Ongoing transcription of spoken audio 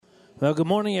Well, good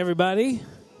morning, everybody.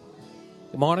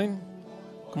 Good morning.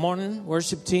 Good morning,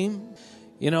 worship team.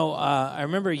 You know, I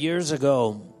remember years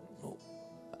ago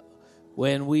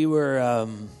when we were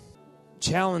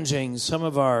challenging some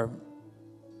of our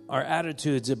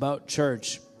attitudes about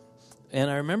church.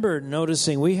 And I remember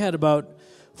noticing we had about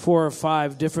 4 or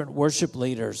 5 different worship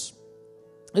leaders.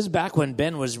 This is back when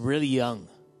Ben was really young.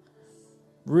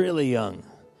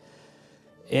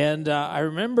 And I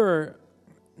remember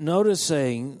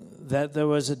noticing that there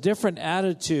was a different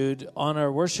attitude on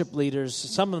our worship leaders,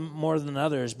 some of them more than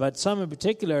others, but some in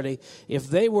particularly, if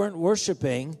they weren't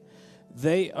worshiping,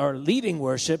 they are leading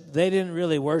worship, they didn't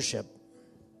really worship.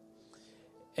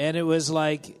 And it was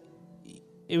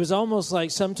almost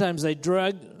like sometimes they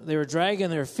were dragging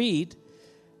their feet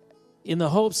in the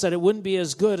hopes that it wouldn't be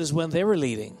as good as when they were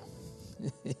leading.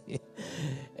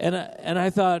 and I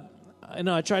thought,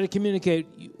 I try to communicate,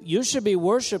 you should be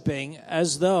worshiping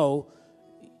as though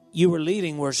you were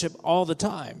leading worship all the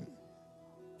time.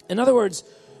 In other words,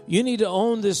 you need to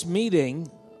own this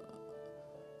meeting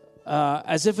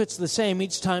as if it's the same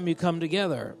each time you come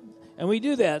together. And we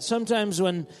do that. Sometimes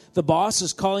when the boss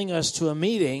is calling us to a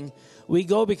meeting, we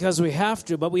go because we have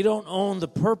to, but we don't own the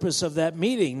purpose of that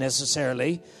meeting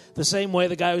necessarily the same way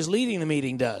the guy who's leading the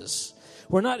meeting does.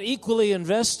 We're not equally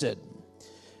invested.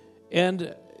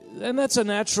 And that's a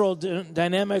natural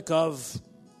dynamic of,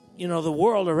 the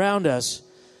world around us.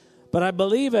 But I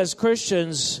believe as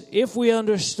Christians, if we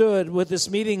understood what this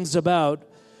meeting's about,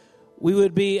 we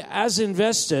would be as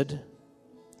invested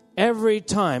every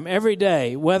time, every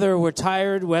day, whether we're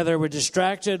tired, whether we're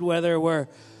distracted, whether we're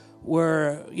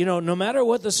no matter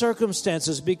what the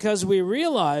circumstances, because we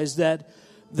realize that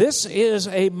this is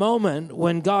a moment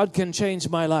when God can change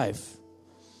my life.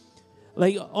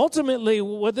 Like, ultimately,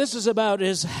 what this is about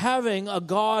is having a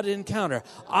God encounter.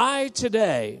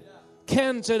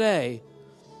 Ken today,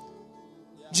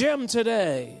 Jim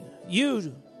today,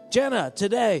 you, Jenna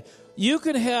today, you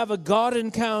can have a God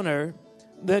encounter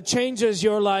that changes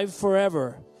your life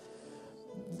forever.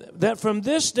 That from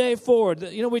this day forward,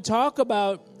 we talk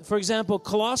about, for example,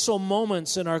 colossal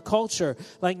moments in our culture,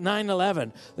 like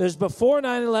 9/11. There's before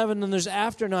 9/11 and there's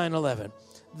after 9/11.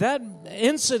 That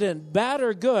incident, bad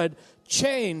or good,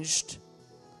 changed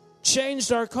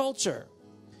our culture.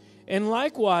 And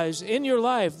likewise, in your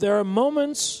life, there are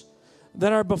moments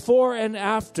that are before and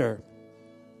after.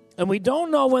 And we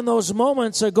don't know when those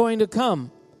moments are going to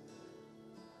come.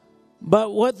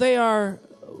 But what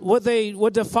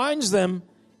defines them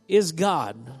is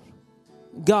God.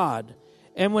 God.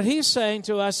 And what he's saying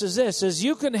to us is this, is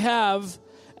you can have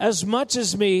as much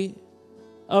of me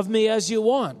as you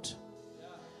want.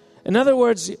 In other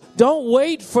words, don't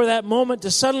wait for that moment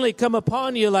to suddenly come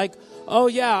upon you like, oh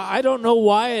yeah, I don't know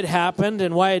why it happened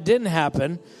and why it didn't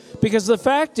happen. Because the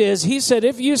fact is, he said,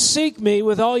 if you seek me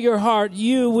with all your heart,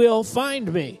 you will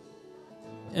find me.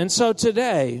 And so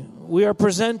today, we are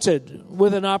presented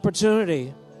with an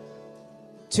opportunity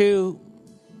to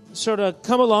sort of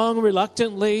come along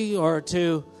reluctantly, or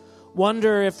to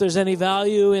wonder if there's any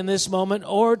value in this moment,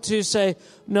 or to say,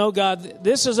 no, God,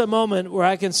 this is a moment where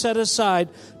I can set aside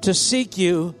to seek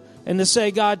you and to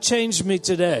say, God, change me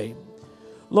today.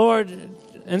 Lord,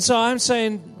 and so I'm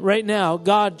saying right now,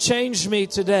 God, change me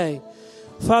today.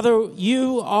 Father,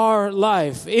 you are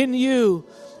life. In you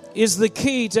is the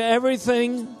key to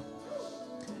everything.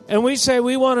 And we say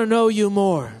we want to know you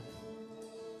more.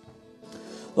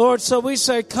 Lord, so we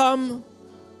say, come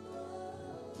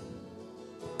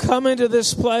into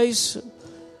this place.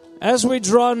 As we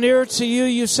draw near to you,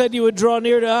 you said you would draw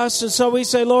near to us. And so we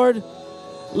say, Lord,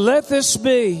 let this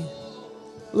be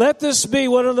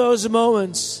one of those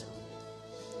moments.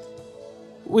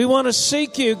 We want to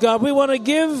seek you, God. We want to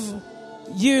give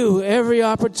you every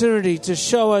opportunity to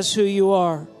show us who you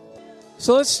are.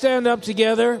 So let's stand up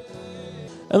together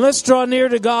and let's draw near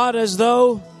to God as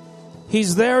though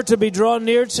he's there to be drawn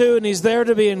near to and he's there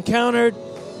to be encountered.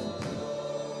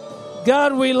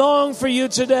 God, we long for you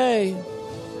today.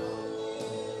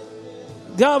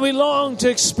 God, we long to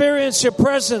experience your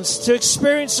presence, to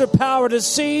experience your power, to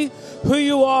see who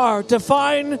you are, to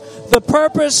find the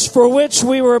purpose for which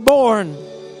we were born.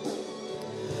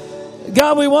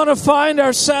 God, we want to find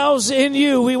ourselves in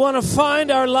you. We want to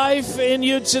find our life in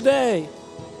you today.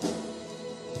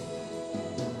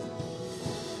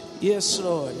 Yes,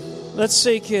 Lord. Let's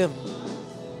seek him.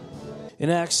 In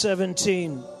Acts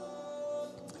 17,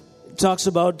 it talks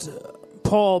about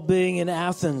Paul being in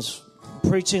Athens,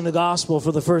 preaching the gospel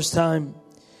for the first time.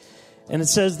 And it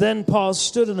says, then Paul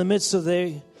stood in the midst of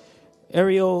the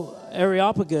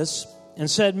Areopagus and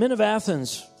said, men of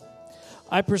Athens,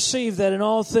 I perceive that in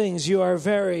all things you are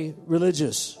very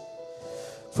religious.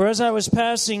 For as I was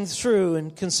passing through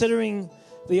and considering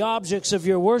the objects of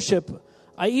your worship,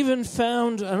 I even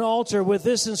found an altar with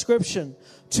this inscription,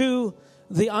 to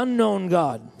the unknown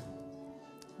God.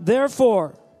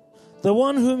 Therefore, the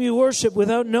one whom you worship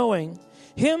without knowing,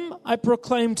 him I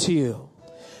proclaim to you,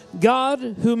 God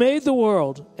who made the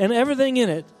world and everything in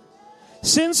it,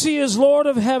 since he is Lord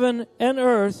of heaven and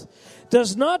earth,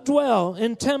 does not dwell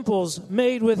in temples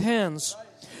made with hands,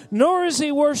 nor is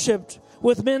he worshipped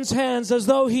with men's hands as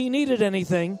though he needed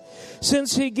anything,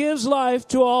 since he gives life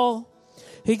to all.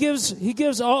 He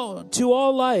gives all to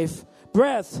all life,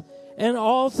 breath, and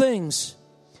all things.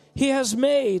 He has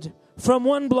made from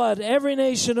one blood every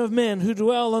nation of men who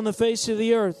dwell on the face of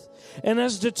the earth, and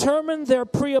has determined their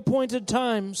pre-appointed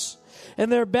times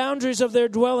and their boundaries of their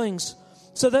dwellings,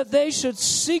 so that they should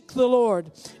seek the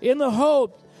Lord in the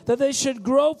hope that they should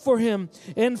grope for him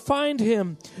and find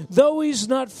him, though he's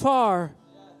not far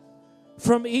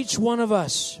from each one of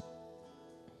us.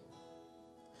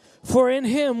 For in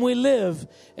him we live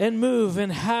and move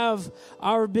and have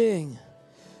our being.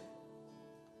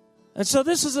 And so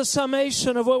this is a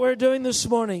summation of what we're doing this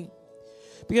morning.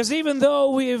 Because even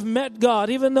though we have met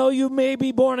God, even though you may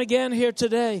be born again here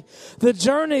today, the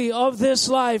journey of this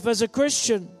life as a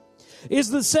Christian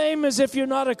is the same as if you're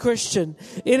not a Christian.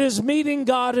 It is meeting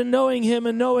God and knowing him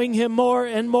more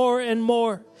and more and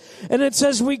more. And it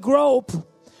says we grope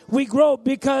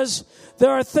because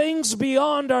there are things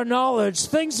beyond our knowledge,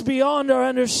 things beyond our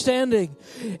understanding.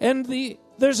 And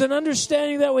there's an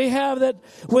understanding that we have that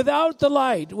without the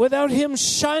light, without him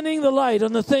shining the light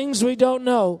on the things we don't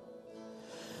know,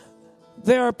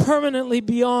 they are permanently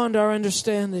beyond our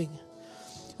understanding.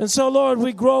 And so, Lord,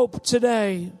 we grope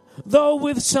today. Though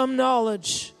with some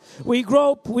knowledge, we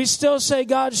grope, we still say,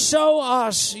 God, show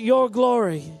us your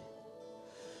glory.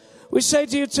 We say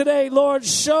to you today, Lord,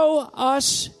 show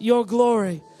us your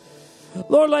glory.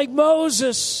 Lord, like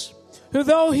Moses, who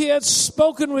though he had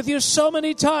spoken with you so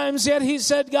many times, yet he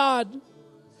said, God,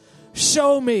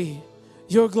 show me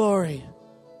your glory.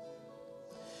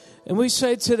 And we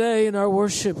say today in our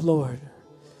worship, Lord,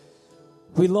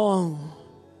 we long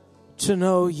to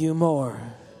know you more.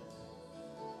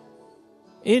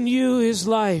 In you is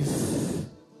life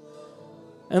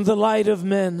and the light of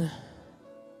men.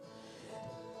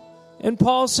 And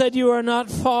Paul said you are not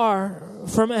far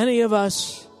from any of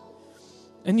us,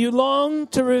 and you long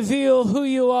to reveal who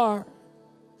you are.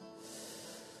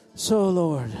 So,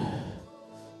 Lord,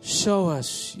 show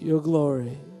us your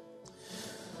glory.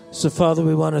 So, Father,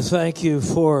 we want to thank you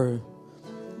for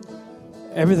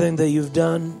everything that you've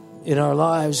done in our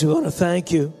lives. We want to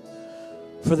thank you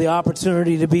for the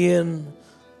opportunity to be in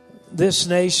this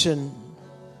nation,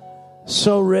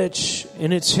 so rich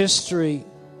in its history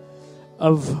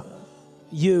of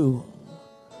you.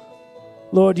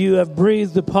 Lord, you have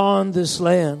breathed upon this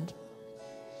land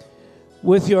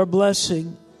with your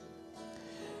blessing.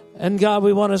 And God,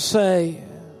 we want to say,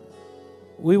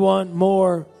 we want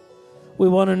more. We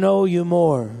want to know you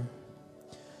more.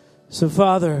 So,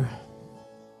 Father,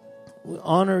 we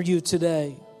honor you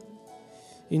today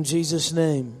in Jesus'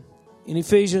 name. In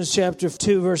Ephesians chapter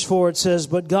 2, verse 4, it says,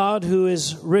 But God, who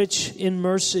is rich in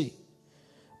mercy,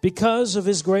 because of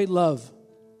his great love,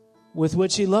 with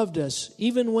which he loved us,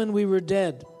 even when we were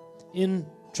dead in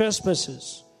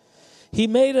trespasses, he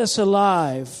made us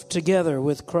alive together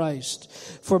with Christ.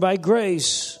 For by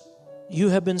grace you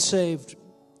have been saved,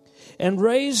 and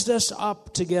raised us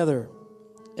up together,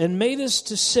 and made us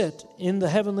to sit in the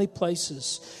heavenly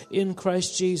places in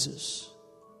Christ Jesus.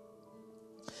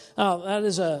 Now, that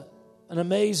is an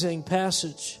amazing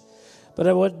passage.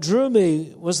 But what drew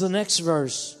me was the next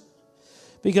verse.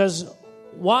 Because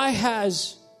why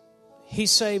has he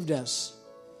saved us?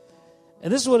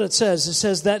 And this is what it says. It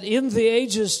says that in the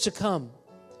ages to come,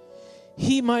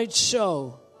 he might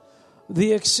show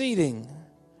the exceeding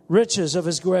riches of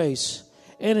his grace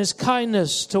and his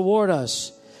kindness toward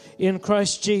us in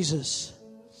Christ Jesus.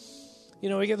 You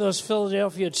know, we get those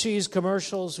Philadelphia cheese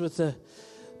commercials with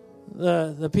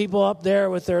the people up there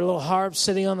with their little harps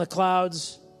sitting on the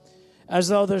clouds as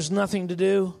though there's nothing to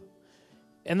do.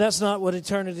 And that's not what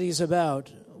eternity is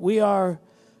about. We are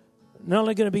not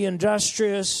only going to be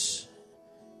industrious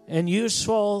and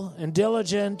useful and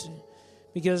diligent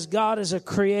because God is a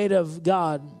creative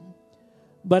God,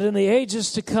 but in the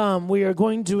ages to come, we are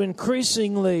going to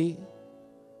increasingly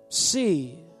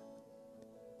see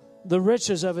the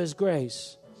riches of his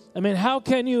grace. I mean, how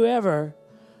can you ever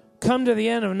come to the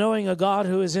end of knowing a God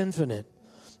who is infinite?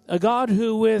 A God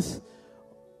who with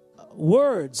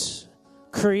words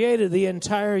created the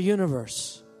entire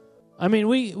universe. I mean,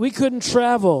 we couldn't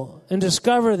travel and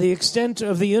discover the extent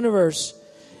of the universe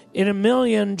in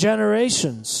 1,000,000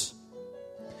 generations.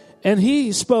 And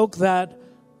he spoke that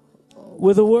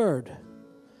with a word.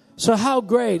 So how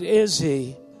great is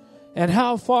he? And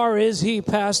how far is he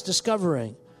past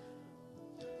discovering?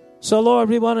 So, Lord,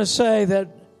 we want to say that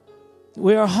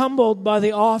we are humbled by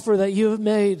the offer that you have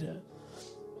made,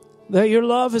 that your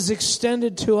love is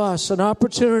extended to us, an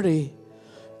opportunity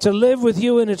to live with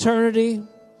you in eternity.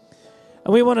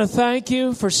 And we want to thank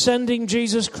you for sending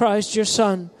Jesus Christ, your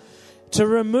Son, to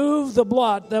remove the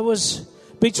blot that was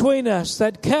between us,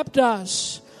 that kept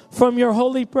us from your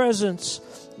holy presence.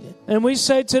 And we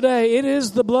say today, it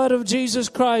is the blood of Jesus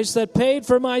Christ that paid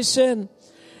for my sin.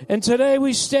 And today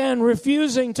we stand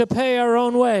refusing to pay our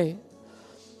own way,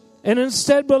 and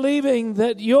instead believing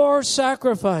that your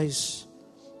sacrifice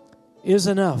is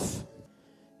enough.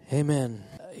 Amen.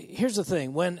 Here's the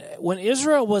thing. When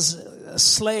Israel was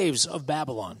slaves of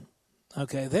Babylon,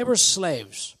 okay, they were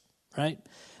slaves, right?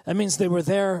 That means they were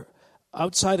there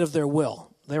outside of their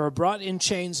will. They were brought in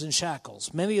chains and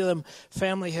shackles. Many of them,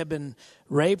 family had been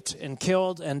raped and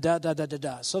killed and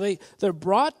da-da-da-da-da. So they're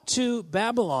brought to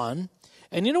Babylon,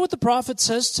 and you know what the prophet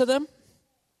says to them?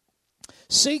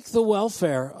 Seek the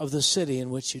welfare of the city in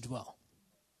which you dwell.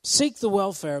 Seek the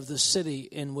welfare of the city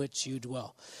in which you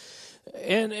dwell.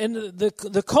 And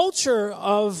the culture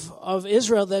of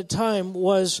Israel at that time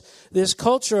was this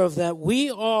culture of that we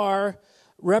are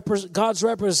God's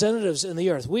representatives in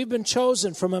the earth. We've been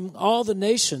chosen from all the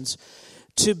nations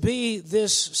to be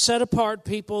this set-apart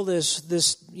people,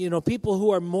 this people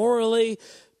who are morally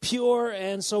pure,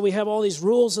 and so we have all these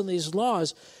rules and these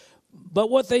laws. But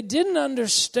what they didn't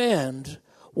understand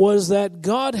was that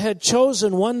God had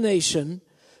chosen one nation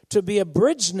to be a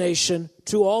bridge nation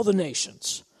to all the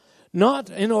nations. Not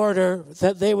in order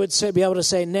that they would be able to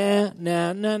say, nah,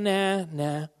 nah, nah, nah,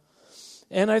 nah.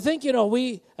 And I think,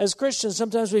 we as Christians,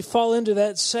 sometimes we fall into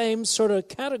that same sort of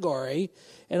category.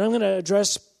 And I'm going to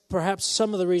address perhaps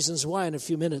some of the reasons why in a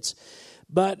few minutes.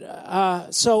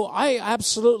 But so I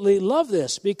absolutely love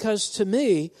this, because to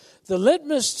me, the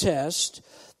litmus test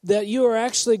that you are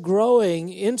actually growing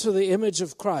into the image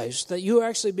of Christ, that you are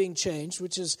actually being changed,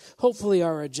 which is hopefully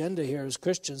our agenda here as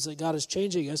Christians, that God is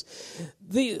changing us.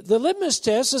 The litmus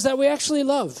test is that we actually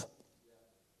love.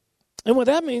 And what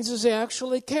that means is they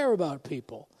actually care about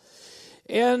people.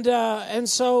 And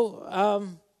so,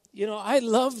 I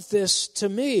love this. To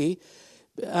me,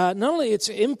 not only its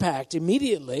impact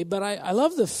immediately, but I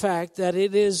love the fact that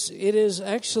it is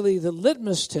actually the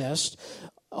litmus test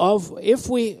of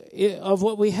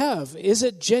what we have. Is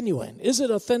it genuine? Is it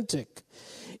authentic?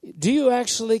 Do you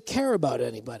actually care about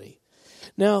anybody?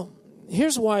 Now,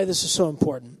 here's why this is so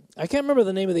important. I can't remember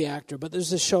the name of the actor, but there's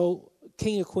this show,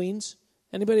 King of Queens.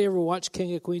 Anybody ever watch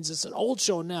King of Queens? It's an old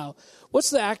show now. What's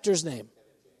the actor's name?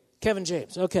 Kevin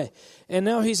James. Okay. And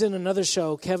now he's in another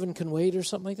show, Kevin Can Wait or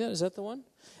something like that. Is that the one?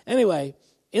 Anyway,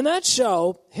 in that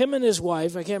show, him and his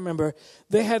wife, I can't remember,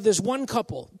 they had this one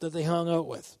couple that they hung out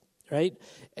with, right?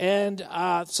 And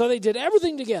so they did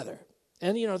everything together.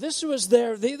 And, this was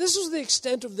the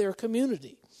extent of their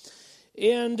community.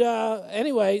 And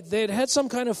anyway, they'd had some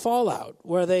kind of fallout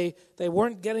where they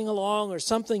weren't getting along or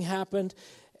something happened.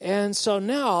 And so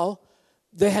now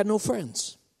they had no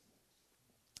friends.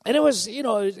 And it was,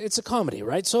 it's a comedy,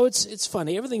 right? So it's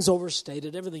funny. Everything's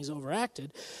overstated. Everything's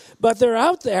overacted. But they're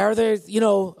out there.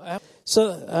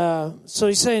 So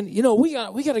he's saying, we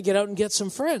got to get out and get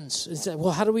some friends. He said,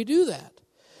 well, how do we do that?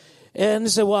 And he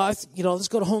said, well, let's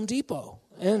go to Home Depot.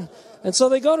 And so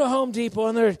they go to Home Depot,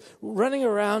 and they're running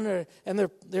around, and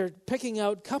they're picking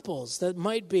out couples that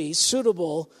might be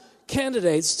suitable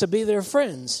candidates to be their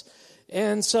friends.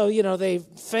 And so, they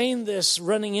feign this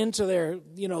running into their,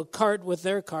 cart with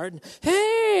their cart. And,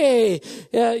 hey,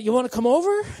 you want to come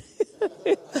over?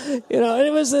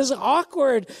 It was this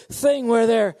awkward thing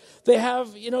where they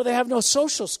have no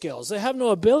social skills. They have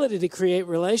no ability to create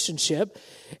relationship.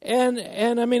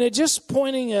 And I mean, it's just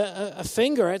pointing a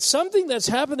finger at something that's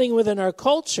happening within our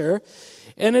culture.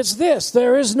 And it's this: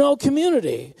 there is no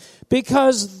community,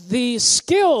 because the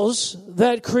skills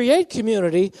that create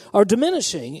community are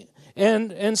diminishing.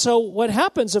 And so what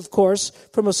happens, of course,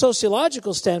 from a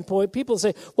sociological standpoint, people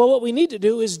say, well, what we need to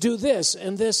do is do this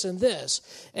and this and this.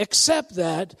 Except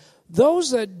that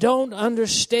those that don't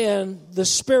understand the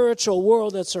spiritual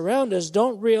world that's around us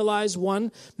don't realize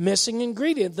one missing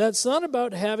ingredient. That's not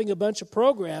about having a bunch of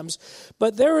programs,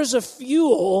 but there is a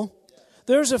fuel.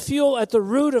 There's a fuel at the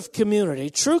root of community,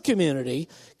 true community,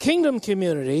 kingdom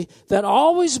community, that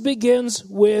always begins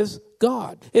with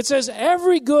God. It says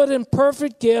every good and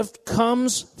perfect gift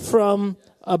comes from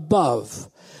above.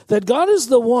 That God is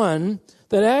the one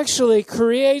that actually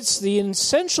creates the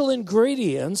essential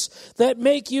ingredients that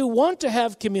make you want to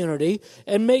have community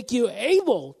and make you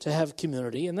able to have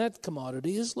community, and that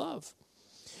commodity is love.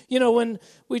 You know, when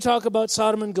we talk about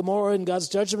Sodom and Gomorrah and God's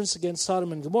judgments against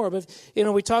Sodom and Gomorrah, but, you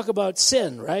know, we talk about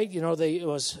sin, right? You know, it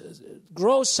was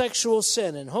gross sexual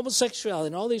sin and homosexuality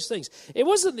and all these things. It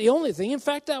wasn't the only thing. In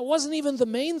fact, that wasn't even the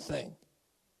main thing.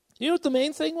 You know what the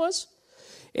main thing was?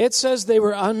 It says they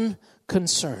were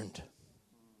unconcerned.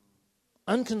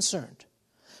 Unconcerned.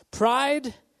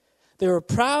 Pride. They were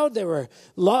proud. They were,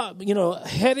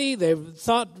 heady. They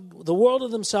thought the world of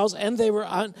themselves, and they were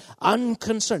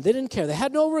unconcerned. They didn't care. They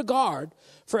had no regard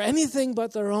for anything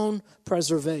but their own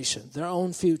preservation, their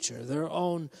own future, their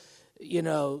own,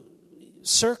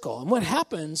 circle. And what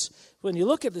happens when you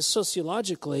look at this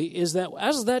sociologically is that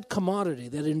as that commodity,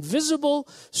 that invisible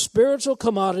spiritual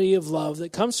commodity of love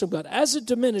that comes from God, as it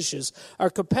diminishes, our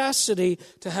capacity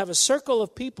to have a circle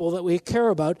of people that we care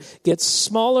about gets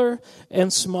smaller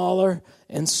and smaller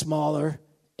and smaller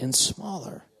and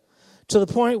smaller. To the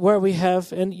point where we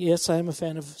have, and yes, I am a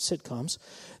fan of sitcoms,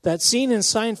 that scene in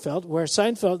Seinfeld where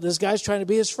this guy's trying to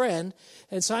be his friend,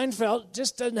 and Seinfeld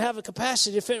just doesn't have a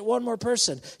capacity to fit one more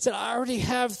person. He said, I already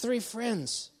have 3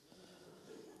 friends.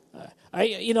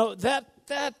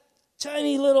 That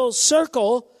tiny little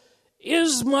circle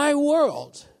is my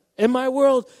world. And my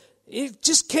world, it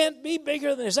just can't be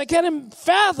bigger than this. I can't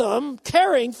fathom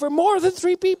caring for more than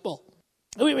 3 people.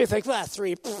 We may think,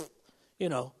 3,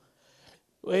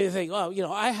 We think,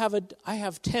 I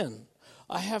have 10.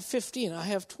 I have 15. I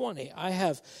have 20.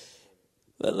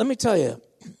 Let me tell you,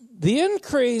 the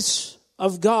increase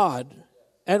of God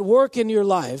at work in your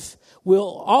life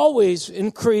will always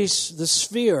increase the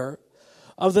sphere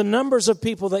of the numbers of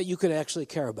people that you could actually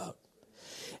care about.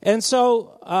 And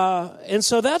so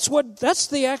that's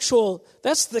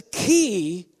the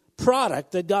key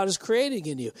product that God is creating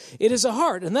in you. It is a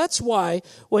heart. And that's why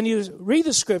when you read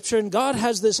the scripture and God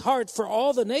has this heart for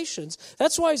all the nations,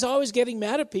 that's why he's always getting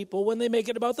mad at people when they make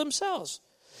it about themselves.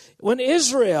 When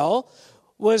Israel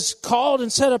was called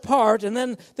and set apart, and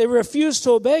then they refused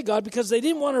to obey God because they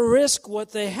didn't want to risk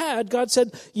what they had, God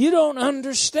said, you don't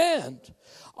understand.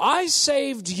 I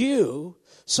saved you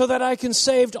so that I can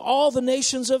save all the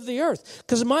nations of the earth.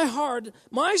 Because my heart,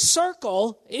 my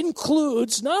circle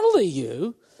includes not only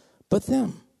you, but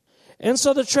them. And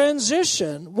so the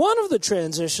transition, one of the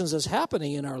transitions that's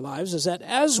happening in our lives is that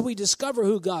as we discover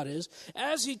who God is,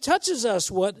 as he touches us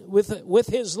with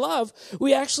his love,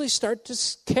 we actually start to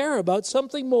care about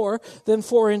something more than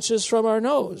 4 inches from our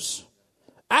nose.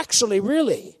 Actually,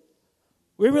 really.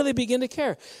 We really begin to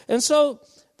care. And so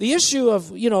the issue of,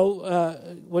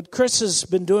 what Chris has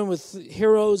been doing with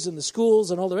Heroes in the schools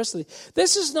and all the rest of it,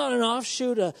 this is not an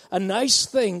offshoot, a nice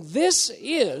thing. This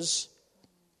is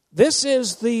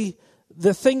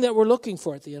the thing that we're looking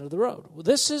for at the end of the road.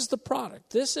 This is the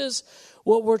product. This is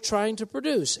what we're trying to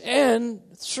produce. And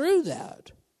through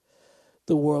that,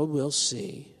 the world will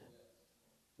see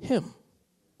him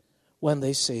when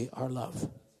they see our love.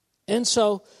 And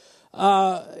so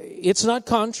it's not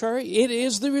contrary. It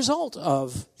is the result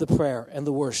of the prayer and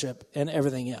the worship and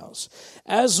everything else.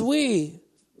 As we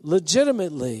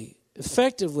legitimately,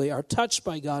 effectively are touched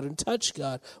by God and touch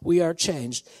God, we are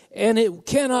changed. And it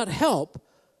cannot help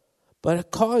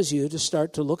but cause you to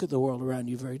start to look at the world around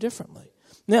you very differently.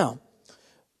 Now,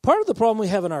 part of the problem we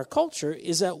have in our culture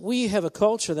is that we have a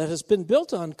culture that has been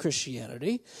built on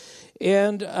Christianity,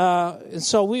 and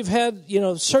so we've had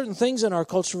certain things in our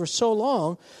culture for so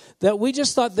long that we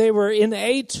just thought they were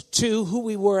innate to who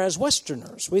we were as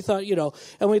Westerners. We thought,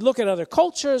 and we look at other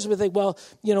cultures, we think, well,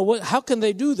 how can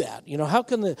they do that? How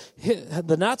can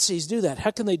the Nazis do that? How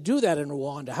can they do that in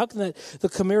Rwanda? How can the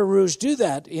Khmer Rouge do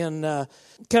that in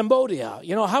Cambodia?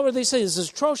 How would they say this is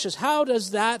atrocious? How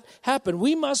does that happen?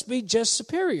 We must be just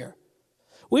superior.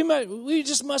 We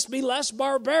just must be less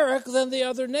barbaric than the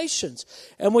other nations.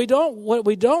 And what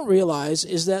we don't realize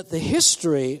is that the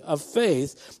history of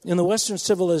faith in the Western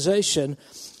civilization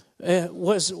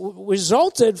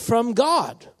resulted from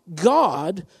God.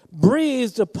 God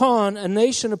breathed upon a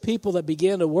nation of people that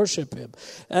began to worship him.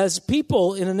 As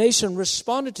people in a nation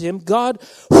responded to him, God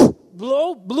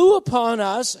blew upon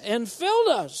us and filled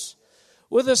us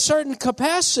with a certain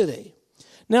capacity.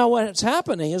 Now, what's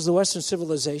happening is the Western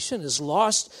civilization has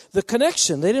lost the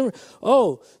connection.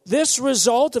 This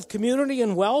result of community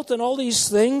and wealth and all these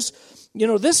things,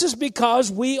 this is because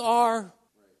we are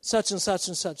such and such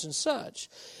and such and such.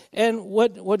 And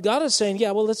what God is saying,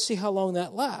 let's see how long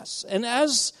that lasts. And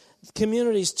as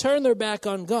communities turn their back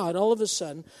on God, all of a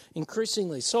sudden,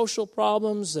 increasingly social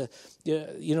problems, the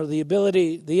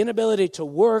inability to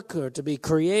work or to be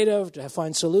creative, to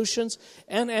find solutions,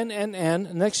 and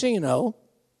next thing you know,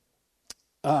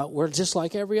 we're just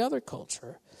like every other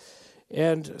culture.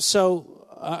 And so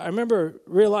I remember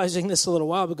realizing this a little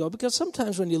while ago, because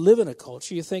sometimes when you live in a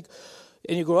culture, you think,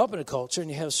 and you grow up in a culture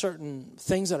and you have certain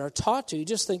things that are taught to you, you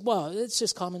just think, well, it's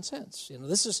just common sense.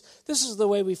 This is the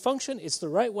way we function. It's the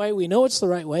right way. We know it's the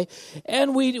right way.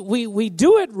 And we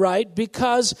do it right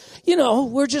because,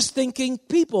 we're just thinking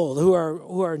people who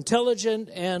are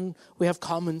intelligent and we have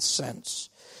common sense.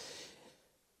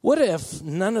 What if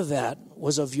none of that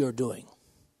was of your doing?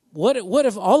 What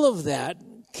if all of that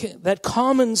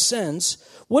common sense,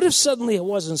 what if suddenly it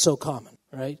wasn't so common,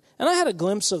 right? And I had a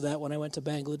glimpse of that when I went to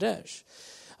Bangladesh.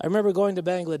 I remember going to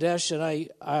Bangladesh, and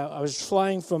I was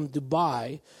flying from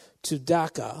Dubai to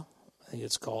Dhaka, I think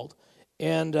it's called,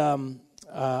 and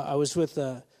I was with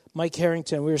Mike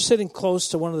Harrington. We were sitting close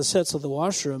to one of the sets of the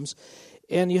washrooms,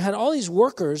 and you had all these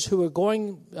workers who were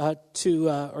going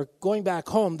going back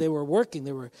home. They were working.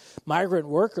 They were migrant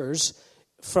workers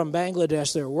from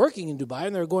Bangladesh. They were working in Dubai,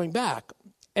 and they were going back.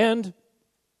 And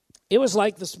it was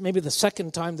like this, maybe the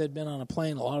second time they'd been on a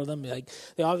plane, a lot of them.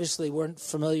 They obviously weren't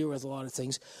familiar with a lot of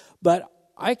things. But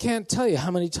I can't tell you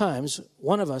how many times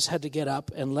one of us had to get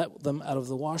up and let them out of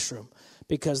the washroom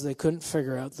because they couldn't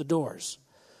figure out the doors.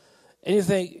 And you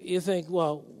think,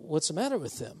 well, what's the matter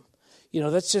with them?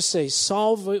 That's just a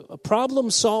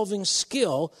problem-solving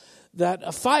skill that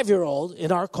a 5-year-old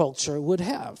in our culture would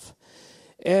have.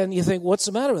 And you think, what's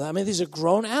the matter with that? I mean, these are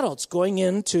grown adults going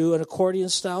into an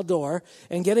accordion-style door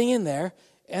and getting in there,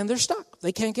 and they're stuck.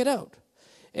 They can't get out.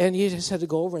 And you just had to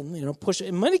go over and, push it.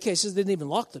 In many cases, they didn't even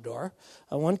lock the door.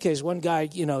 In one case, one guy,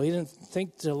 he didn't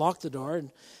think to lock the door,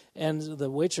 and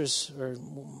the waitress or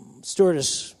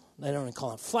stewardess, they don't even call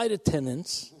them flight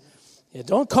attendants. Yeah,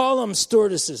 don't call them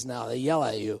stewardesses now. They yell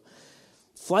at you.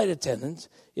 Flight attendants,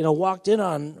 walked in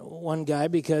on one guy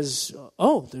because,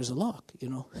 there's a lock,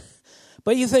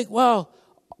 But you think, well,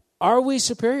 are we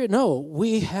superior? No,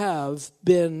 we have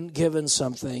been given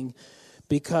something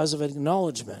because of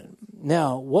acknowledgement.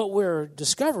 Now, what we're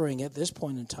discovering at this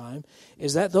point in time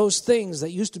is that those things that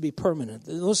used to be permanent,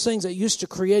 those things that used to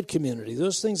create community,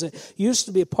 those things that used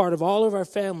to be a part of all of our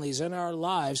families and our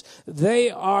lives,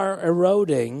 they are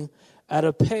eroding at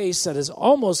a pace that is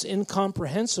almost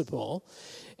incomprehensible.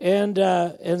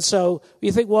 And so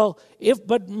you think, well,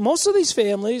 but most of these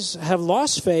families have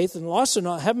lost faith and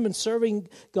haven't been serving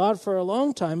God for a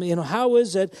long time. How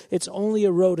is it it's only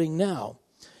eroding now?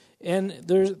 And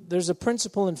there's a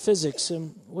principle in physics,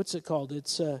 and what's it called?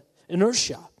 It's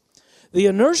inertia. The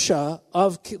inertia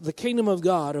of the kingdom of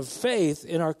God, of faith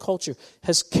in our culture,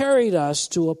 has carried us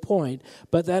to a point,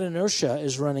 but that inertia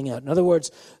is running out. In other words,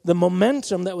 the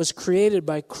momentum that was created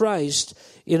by Christ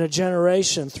in a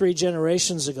generation, 3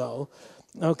 generations ago,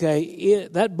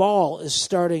 that ball is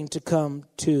starting to come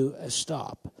to a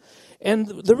stop. And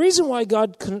the reason why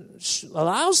God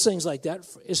allows things like that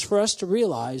is for us to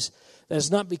realize that it's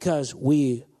not because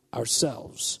we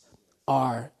ourselves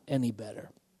are any better.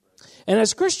 And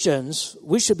as Christians,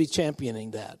 we should be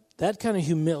championing that kind of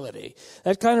humility,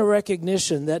 that kind of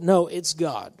recognition that, no, it's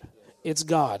God. It's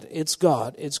God. It's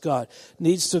God. It's God.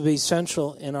 Needs to be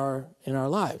central in our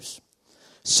lives.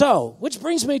 So, which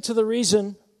brings me to the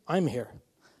reason I'm here.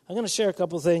 I'm going to share a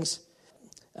couple of things.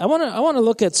 I want to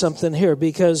look at something here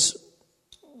because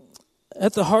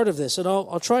at the heart of this, and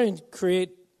I'll try and create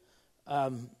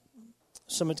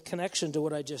some connection to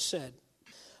what I just said.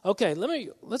 Okay,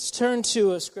 let's turn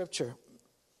to a scripture,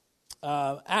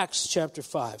 Acts chapter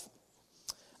 5.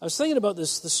 I was thinking about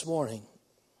this morning,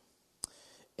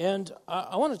 and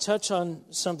I want to touch on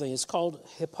something. It's called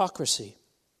hypocrisy.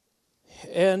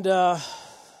 And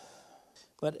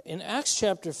but in Acts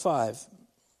chapter 5,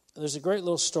 there's a great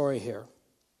little story here.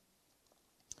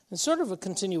 It's sort of a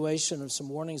continuation of some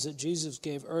warnings that Jesus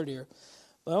gave earlier,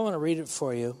 but I want to read it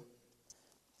for you,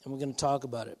 and we're going to talk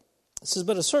about it. It says,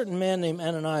 but a certain man named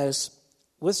Ananias,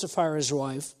 with Sapphira his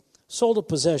wife, sold a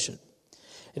possession,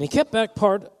 and he kept back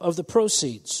part of the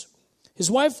proceeds.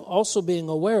 His wife also being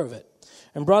aware of it,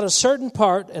 and brought a certain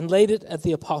part and laid it at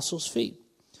the apostles' feet.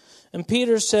 And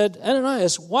Peter said,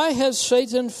 Ananias, why has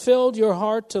Satan filled your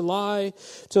heart to lie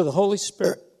to the Holy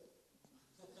Spirit?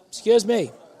 Excuse me.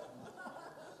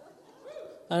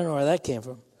 I don't know where that came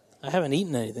from. I haven't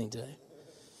eaten anything today.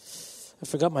 I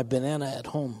forgot my banana at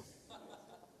home.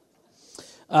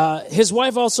 His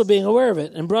wife also being aware of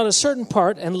it, and brought a certain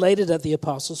part and laid it at the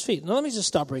apostles' feet. Now let me just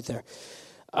stop right there.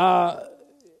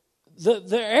 The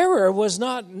error was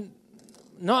not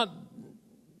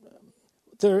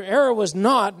Their error was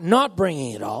not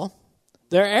bringing it all.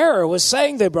 Their error was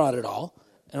saying they brought it all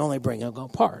and only bringing a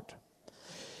part.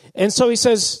 And so he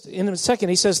says, in a second,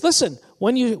 he says, listen,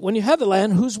 when you had the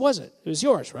land, whose was it? It was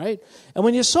yours, right? And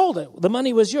when you sold it, the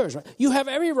money was yours, right? You have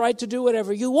every right to do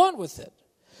whatever you want with it.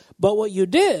 But what you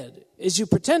did is you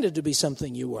pretended to be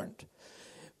something you weren't.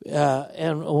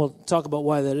 And we'll talk about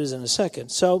why that is in a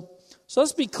second. So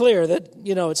let's be clear that,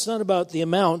 it's not about the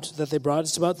amount that they brought.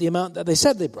 It's about the amount that they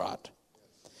said they brought.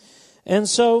 And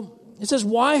so it says,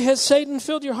 why has Satan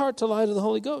filled your heart to lie to the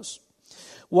Holy Ghost?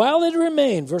 While it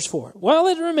remained, verse 4, while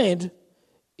it remained,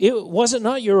 was it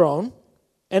not your own?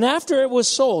 And after it was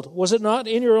sold, was it not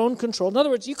in your own control? In other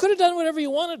words, you could have done whatever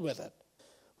you wanted with it.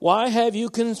 Why have you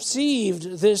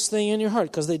conceived this thing in your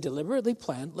heart? Because they deliberately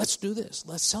planned, let's do this.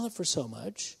 Let's sell it for so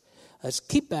much. Let's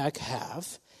keep back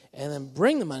half and then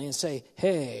bring the money and say,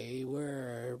 hey,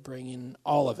 we're bringing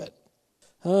all of it.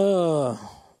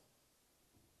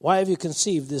 Why have you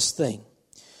conceived this thing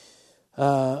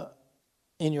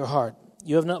in your heart?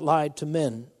 You have not lied to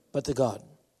men, but to God.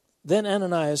 Then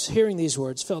Ananias, hearing these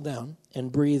words, fell down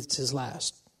and breathed his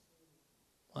last.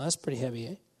 Well, that's pretty heavy,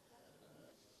 eh?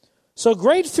 So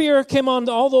great fear came on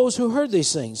all those who heard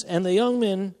these things. And the young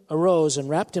men arose and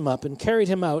wrapped him up and carried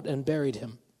him out and buried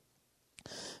him.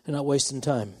 They're not wasting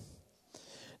time.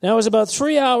 Now it was about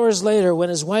 3 hours later when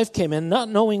his wife came in, not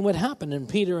knowing what happened. And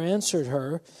Peter answered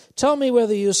her, tell me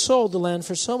whether you sold the land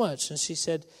for so much. And she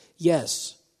said,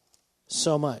 yes,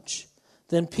 so much.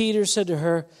 Then Peter said to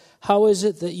her, how is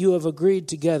it that you have agreed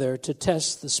together to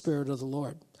test the Spirit of the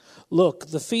Lord? Look,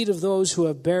 the feet of those who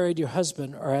have buried your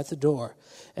husband are at the door,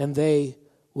 and they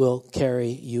will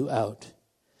carry you out.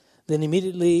 Then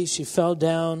immediately she fell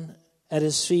down at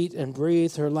his feet and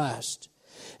breathed her last.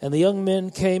 And the young men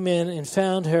came in and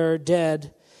found her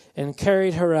dead and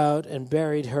carried her out and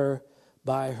buried her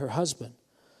by her husband.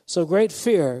 So great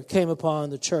fear came upon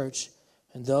the church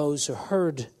and those who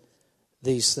heard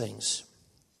these things.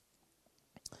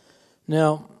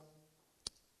 Now,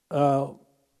 a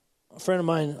friend of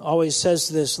mine always says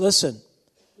this, listen,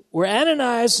 were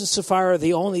Ananias and Sapphira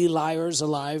the only liars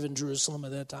alive in Jerusalem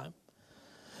at that time?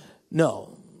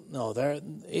 No,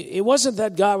 it wasn't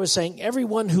that God was saying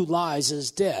everyone who lies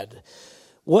is dead.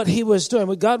 What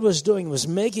God was doing was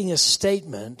making a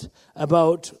statement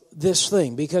about this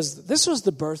thing, because this was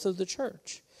the birth of the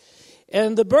church.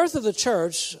 And the birth of the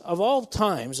church of all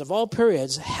times, of all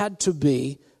periods, had to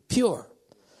be pure.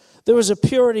 There was a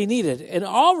purity needed. And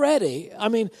already,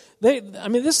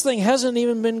 this thing hasn't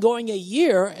even been going a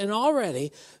year, and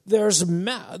already there's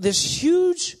this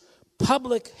huge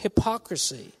public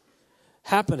hypocrisy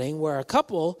happening where a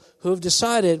couple who have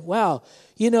decided, wow,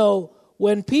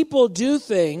 when people do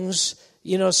things,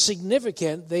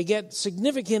 significant, they get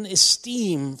significant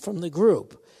esteem from the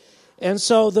group. And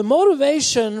so the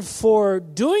motivation for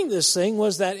doing this thing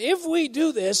was that if we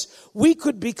do this, we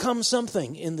could become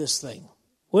something in this thing.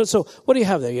 Well, so what do you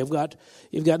have there? You've got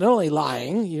not only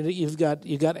lying, you've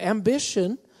got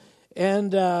ambition,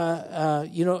 and a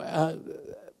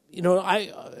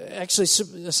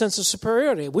sense of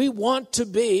superiority. We want to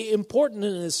be important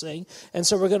in this thing, and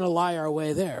so we're going to lie our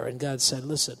way there. And God said,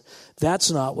 listen,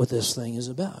 that's not what this thing is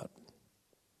about.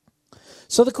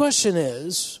 So the question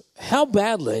is, how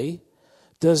badly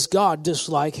does God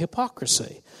dislike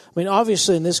hypocrisy?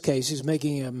 Obviously in this case, he's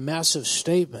making a massive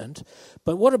statement,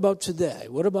 but what about today?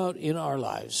 What about in our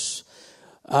lives?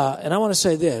 And I want to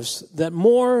say this, that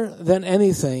more than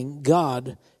anything,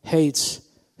 God hates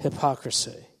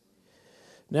hypocrisy.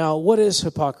 Now, what is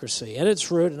hypocrisy? At its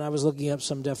root, and I was looking up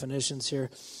some definitions here,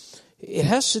 it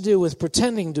has to do with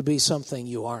pretending to be something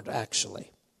you aren't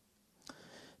actually.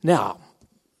 Now,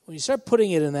 when you start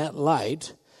putting it in that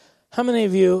light, how many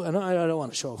of you, and I don't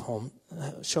want to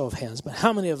show of hands, but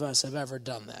how many of us have ever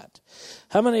done that?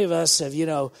 How many of us have,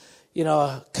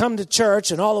 come to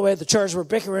church, and all the way at the church we're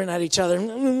bickering at each other, and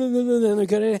they're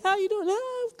going, how you doing?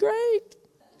 Oh, great.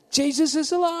 Jesus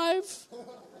is alive.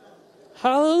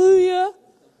 Hallelujah.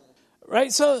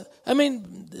 Right? So,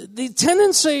 the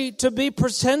tendency to be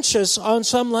pretentious on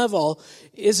some level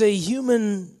is a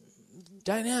human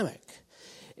dynamic.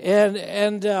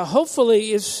 And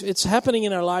hopefully it's happening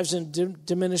in our lives in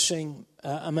diminishing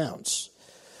amounts.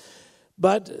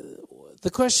 But the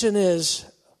question is,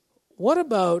 what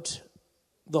about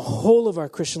the whole of our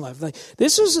Christian life? Like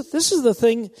this is the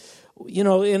thing,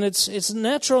 and it's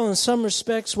natural in some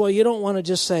respects. Well, you don't want to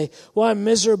just say, well, I'm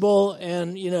miserable,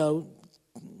 and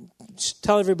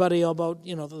tell everybody about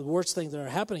the worst things that are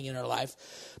happening in our life.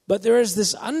 But there is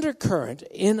this undercurrent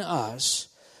in us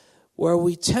where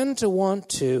we tend to want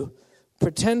to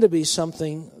pretend to be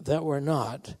something that we're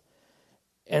not.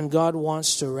 And God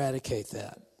wants to eradicate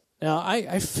that. Now,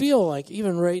 I feel like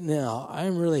even right now,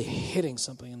 I'm really hitting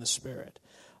something in the spirit.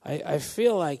 I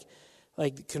feel like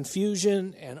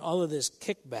confusion and all of this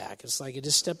kickback. It's like I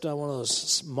just stepped on one of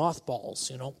those mothballs,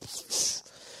 you know.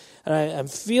 And I'm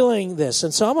feeling this.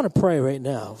 And so I'm going to pray right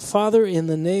now. Father, in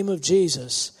the name of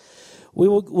Jesus,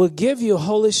 we'll give you,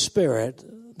 Holy Spirit,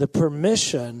 the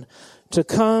permission to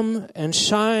come and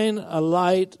shine a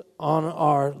light on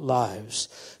our lives.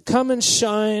 Come and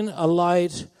shine a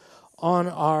light on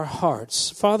our hearts.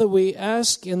 Father, we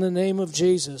ask in the name of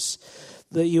Jesus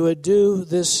that you would do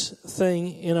this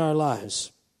thing in our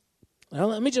lives. Now,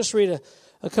 let me just read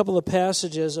a couple of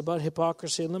passages about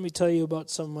hypocrisy, and let me tell you about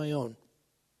some of my own.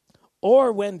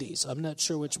 Or Wendy's. I'm not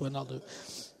sure which one I'll do.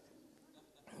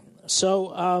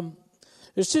 So,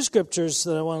 there's two scriptures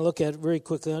that I want to look at very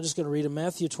quickly. I'm just going to read them.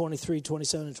 Matthew 23,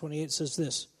 27, and 28 says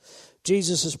this.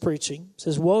 Jesus is preaching. It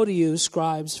says, "Woe to you,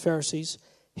 scribes, Pharisees,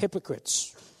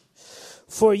 hypocrites!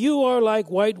 For you are like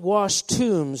whitewashed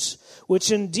tombs,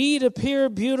 which indeed appear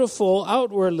beautiful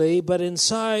outwardly, but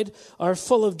inside are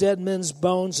full of dead men's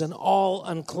bones and all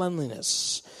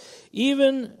uncleanliness.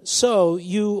 Even so,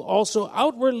 you also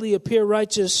outwardly appear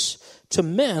righteous to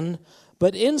men,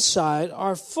 but inside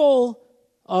are full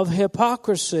of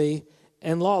hypocrisy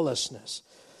and lawlessness."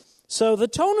 So the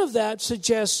tone of that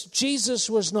suggests Jesus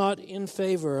was not in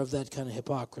favor of that kind of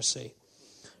hypocrisy,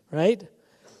 right?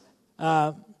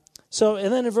 And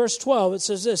then in verse 12 it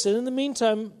says this, "And in the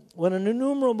meantime, when an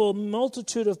innumerable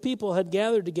multitude of people had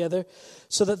gathered together,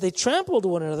 so that they trampled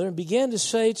one another, and began to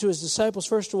say to his disciples,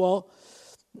 first of all,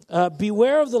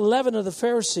 beware of the leaven of the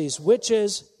Pharisees, which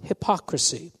is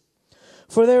hypocrisy.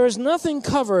 For there is nothing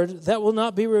covered that will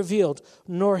not be revealed,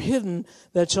 nor hidden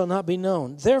that shall not be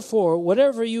known. Therefore,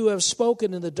 whatever you have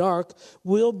spoken in the dark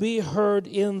will be heard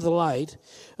in the light,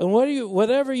 and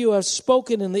whatever you have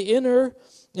spoken in the ear,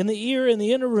 in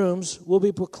the inner rooms, will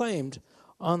be proclaimed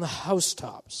on the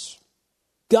housetops."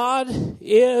 God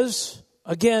is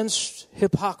against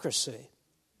hypocrisy.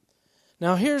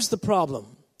 Now, here's the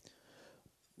problem.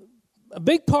 A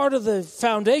big part of the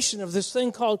foundation of this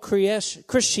thing called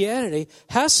Christianity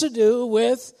has to do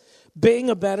with being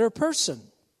a better person.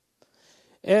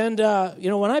 And,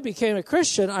 when I became a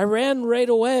Christian, I ran right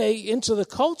away into the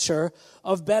culture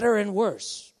of better and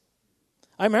worse.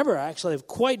 I remember actually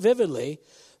quite vividly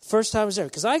the first time I was there,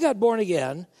 because I got born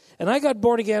again, and I got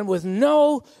born again with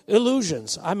no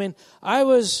illusions. I mean, I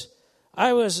was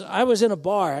in a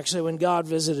bar actually when God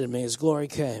visited me, His glory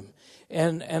came.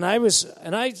 And I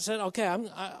said, okay,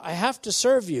 I have to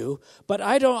serve you, but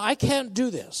I can't do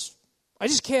this. I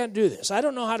just can't do this. I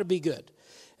don't know how to be good.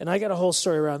 And I got a whole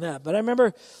story around that. But I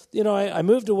remember, I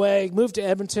moved to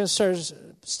Edmonton,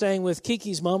 started staying with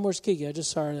Kiki's mom. Where's Kiki? I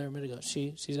just saw her there a minute ago.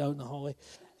 She's out in the hallway.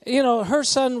 Her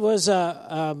son was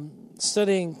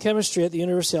studying chemistry at the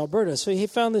University of Alberta, so he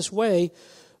found this way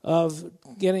of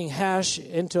getting hash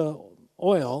into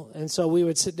oil, and so we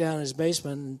would sit down in his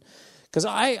basement. Because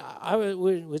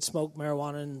we would smoke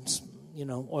marijuana and,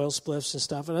 oil spliffs and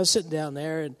stuff. And I was sitting down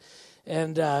there,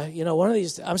 and one of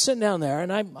these, I'm sitting down there,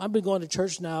 and I've been going to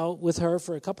church now with her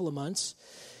for a couple of months.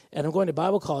 And I'm going to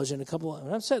Bible college in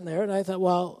and I'm sitting there, and I thought,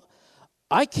 well,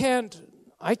 I can't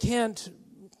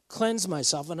cleanse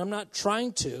myself, and I'm not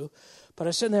trying to. But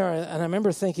I was sitting there, and I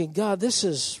remember thinking, God,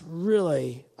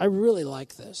 I really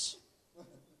like this.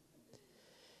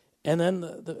 And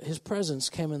then his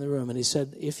presence came in the room, and he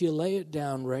said, if you lay it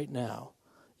down right now,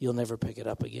 you'll never pick it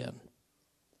up again.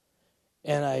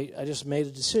 And I just made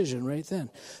a decision right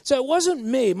then. So it wasn't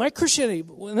me, my Christianity,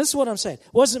 and this is what I'm saying,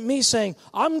 it wasn't me saying,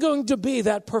 I'm going to be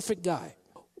that perfect guy.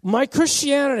 My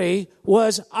Christianity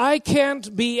was, I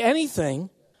can't be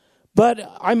anything, but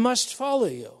I must follow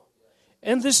you.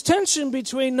 And this tension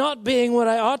between not being what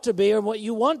I ought to be or what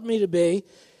you want me to be,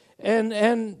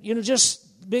 and just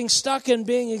being stuck in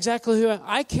being exactly who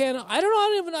I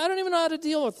don't even know how to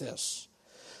deal with this.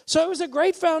 So it was a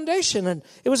great foundation, and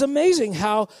it was amazing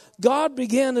how God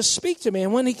began to speak to me.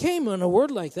 And when He came in a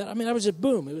word like that, I was just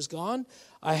boom, it was gone.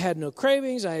 I had no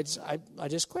cravings. I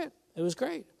just quit. It was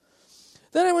great.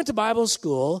 Then I went to Bible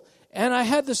school, and I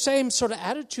had the same sort of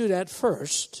attitude at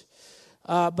first,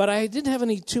 but I didn't have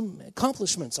any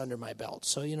accomplishments under my belt.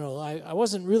 So I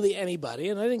wasn't really anybody,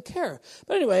 and I didn't care.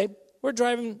 But anyway, we're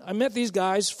driving. I met these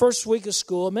guys, first week of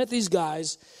school. I met these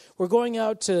guys. We're going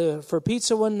out for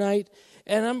pizza one night,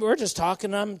 and we're just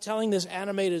talking. I'm telling this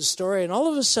animated story, and all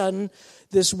of a sudden,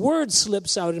 this word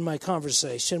slips out in my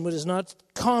conversation, which is not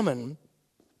common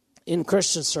in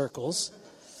Christian circles.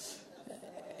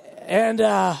 And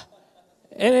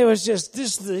it was just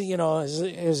this,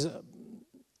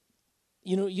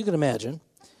 you can imagine.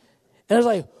 And I was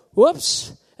like,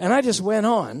 whoops. And I just went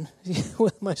on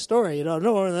with my story. You don't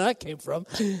know where that came from.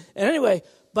 And anyway,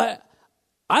 but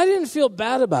I didn't feel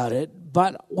bad about it.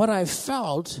 But what I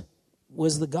felt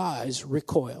was the guys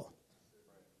recoil.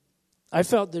 I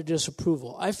felt their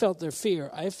disapproval. I felt their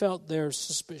fear. I felt their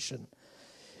suspicion.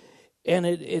 And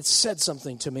it said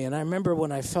something to me. And I remember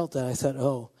when I felt that, I thought,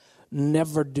 oh,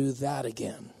 never do that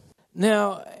again.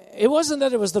 Now, it wasn't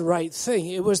that it was the right thing.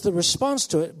 It was the response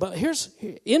to it. But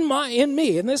in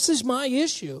me, and this is my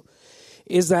issue,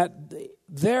 is that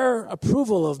their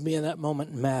approval of me in that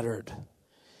moment mattered.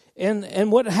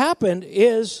 And what happened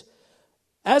is,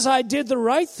 as I did the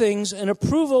right things and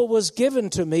approval was given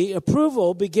to me,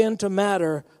 approval began to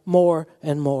matter more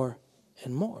and more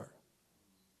and more.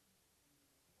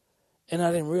 And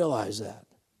I didn't realize that.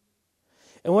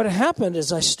 And what happened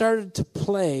is I started to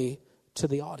play to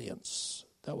the audience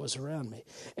that was around me.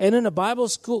 And in a Bible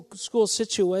school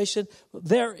situation,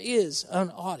 there is an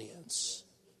audience.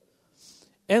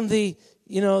 And the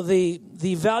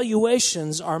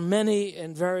valuations are many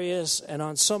and various and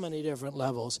on so many different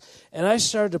levels. And I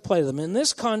started to play them. In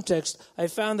this context, I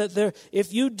found that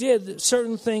if you did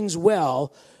certain things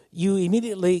well, you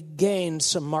immediately gained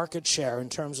some market share in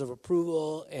terms of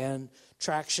approval and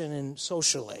traction and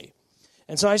socially.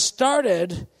 And so I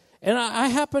started, and I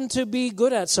happened to be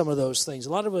good at some of those things. A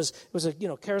lot of it was a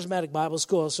charismatic Bible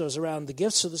school, so it was around the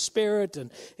gifts of the Spirit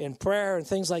and prayer and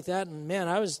things like that. And man,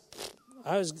 I was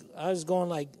going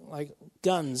like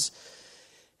guns.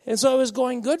 And so it was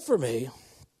going good for me,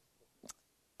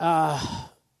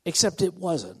 except it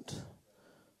wasn't.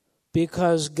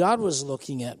 Because God was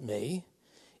looking at me,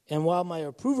 and while my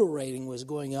approval rating was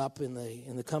going up in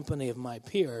the company of my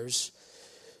peers,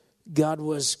 God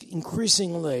was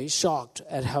increasingly shocked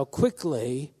at how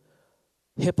quickly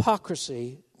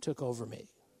hypocrisy took over me.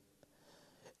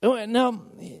 Now,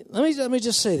 let me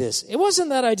just say this. It wasn't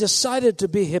that I decided to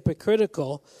be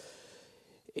hypocritical.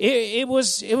 It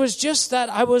was just that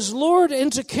I was lured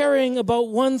into caring about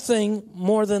one thing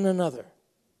more than another.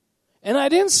 And I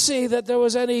didn't see that there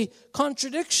was any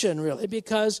contradiction, really,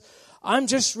 because I'm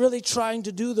just really trying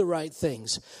to do the right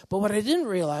things. But what I didn't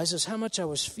realize is how much I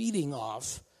was feeding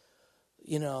off,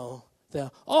 you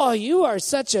are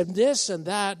such a this and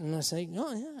that. And I say,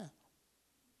 oh,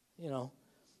 yeah.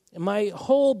 And my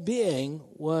whole being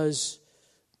was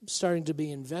starting to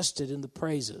be invested in the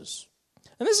praises.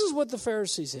 And this is what the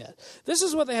Pharisees had. This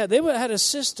is what they had. They had a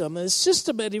system, and the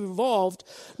system had evolved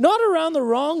not around the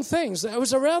wrong things. It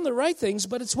was around the right things,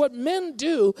 but it's what men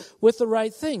do with the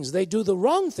right things. They do the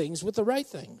wrong things with the right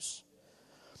things.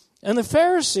 And the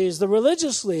Pharisees, the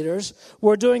religious leaders,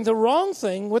 were doing the wrong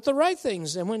thing with the right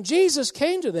things. And when Jesus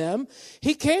came to them,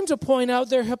 he came to point out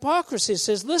their hypocrisy. He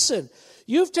says, listen,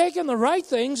 you've taken the right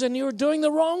things and you're doing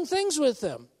the wrong things with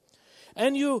them.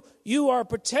 And you are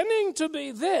pretending to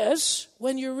be this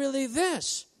when you're really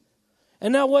this.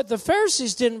 And now what the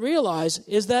Pharisees didn't realize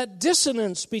is that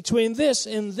dissonance between this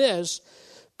and this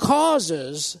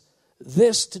causes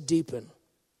this to deepen.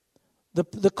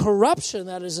 The corruption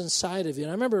that is inside of you.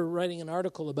 And I remember writing an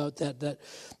article about that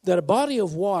a body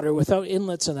of water without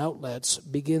inlets and outlets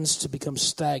begins to become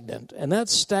stagnant. And that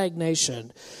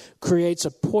stagnation creates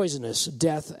a poisonous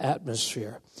death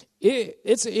atmosphere.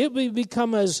 It will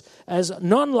become as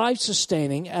non-life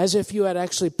sustaining as if you had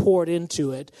actually poured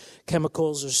into it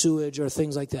chemicals or sewage or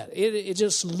things like that. It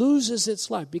just loses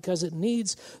its life because it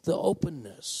needs the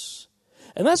openness.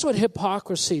 And that's what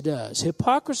hypocrisy does.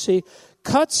 Hypocrisy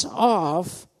cuts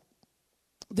off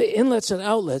the inlets and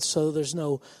outlets so there's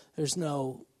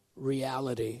no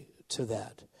reality to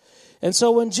that. And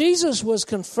so when Jesus was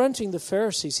confronting the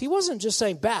Pharisees, he wasn't just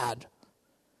saying bad.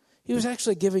 He was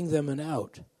actually giving them an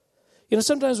out.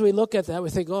 Sometimes we look at that, we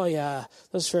think, oh yeah,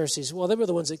 those Pharisees, well, they were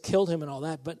the ones that killed him and all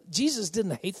that, but Jesus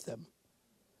didn't hate them.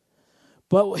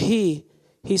 But he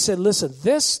said, listen,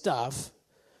 this stuff,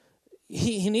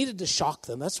 he needed to shock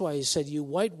them. That's why he said, you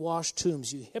whitewashed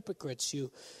tombs, you hypocrites,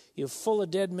 you full of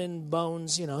dead men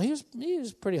bones. He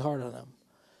was pretty hard on them.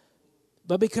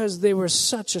 But because they were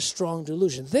such a strong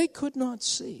delusion, they could not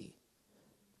see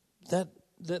that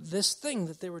this thing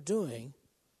that they were doing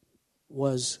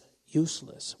was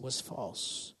useless, was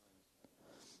false.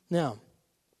 Now,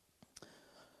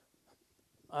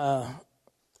 let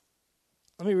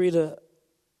me read a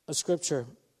scripture.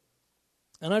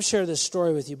 And I've shared this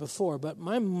story with you before, but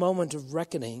my moment of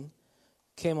reckoning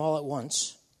came all at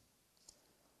once.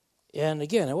 And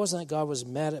again, it wasn't that God was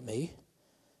mad at me.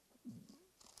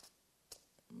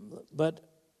 But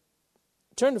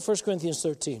turn to 1 Corinthians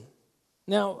 13.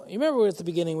 Now, you remember at the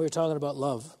beginning we were talking about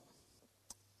love.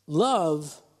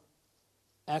 Love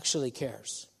actually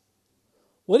cares.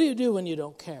 What do you do when you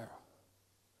don't care?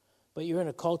 But you're in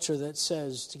a culture that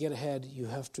says to get ahead, you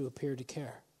have to appear to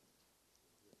care.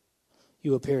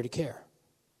 You appear to care.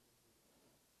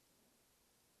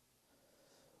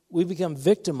 We become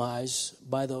victimized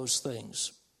by those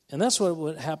things. And that's what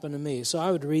would happen to me. So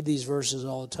I would read these verses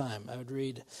all the time.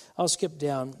 I'll skip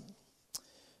down.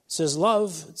 It says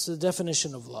love, it's the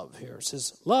definition of love here. It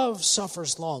says, love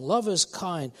suffers long. Love is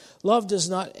kind. Love does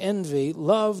not envy.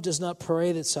 Love does not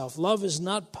parade itself. Love is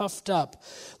not puffed up.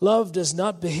 Love does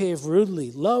not behave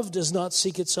rudely. Love does not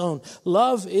seek its own.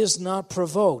 Love is not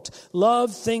provoked.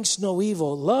 Love thinks no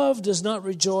evil. Love does not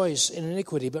rejoice in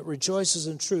iniquity, but rejoices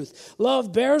in truth.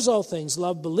 Love bears all things.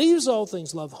 Love believes all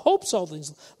things. Love hopes all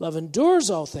things. Love endures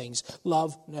all things.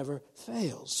 Love never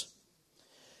fails.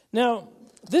 Now,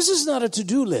 this is not a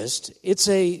to-do list. It's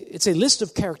a list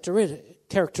of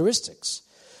characteristics.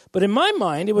 But in my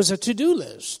mind, it was a to-do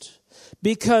list.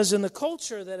 Because in the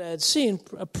culture that I had seen,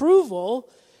 approval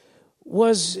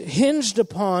was hinged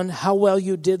upon how well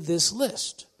you did this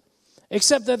list.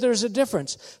 Except that there's a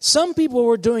difference. Some people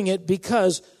were doing it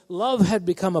because love had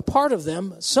become a part of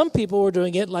them. Some people were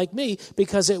doing it, like me,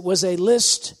 because it was a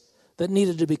list that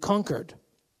needed to be conquered.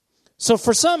 So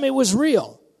for some, it was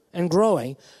real and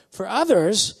growing. For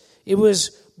others, it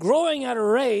was growing at a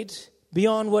rate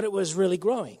beyond what it was really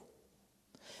growing.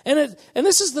 And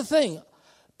this is the thing.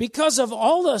 Because of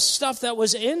all the stuff that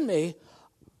was in me,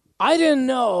 I didn't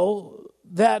know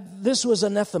that this was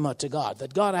anathema to God,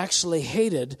 that God actually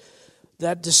hated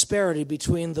that disparity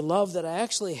between the love that I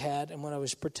actually had and what I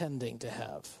was pretending to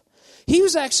have. He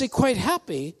was actually quite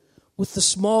happy with the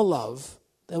small love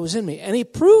that was in me. And he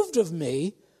proved of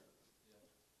me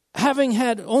having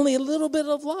had only a little bit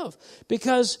of love,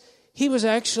 because he was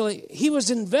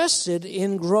invested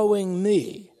in growing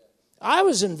me. I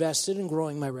was invested in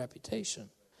growing my reputation.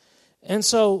 And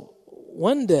so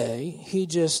one day he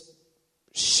just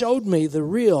showed me the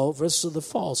real versus the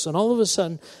false. And all of a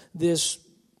sudden, this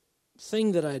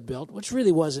thing that I had built, which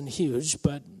really wasn't huge,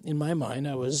 but in my mind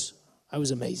I was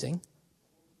amazing.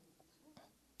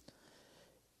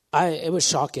 It was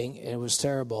shocking, it was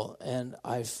terrible, and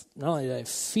not only did I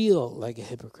feel like a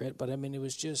hypocrite, but it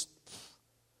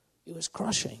was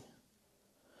crushing.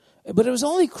 But it was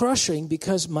only crushing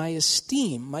because my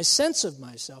esteem, my sense of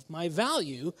myself, my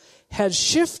value had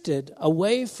shifted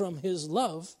away from his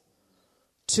love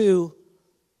to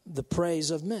the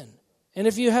praise of men. And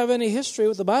if you have any history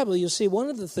with the Bible, you'll see one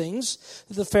of the things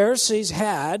that the Pharisees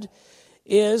had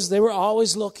is they were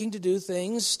always looking to do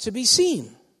things to be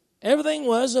seen. Everything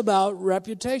was about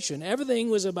reputation. Everything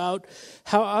was about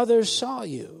how others saw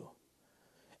you.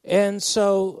 And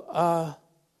so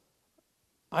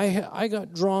I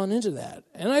got drawn into that.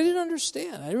 And I didn't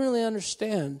understand. I didn't really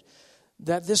understand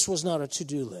that this was not a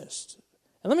to-do list.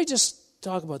 And let me just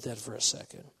talk about that for a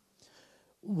second.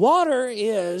 Water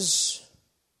is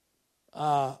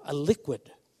a liquid.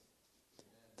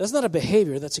 That's not a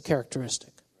behavior, that's a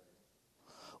characteristic.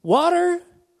 Water,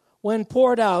 when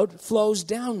poured out, flows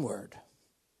downward.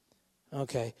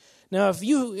 Okay. Now, if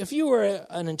you were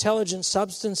an intelligent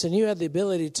substance and you had the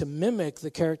ability to mimic the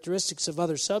characteristics of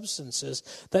other substances,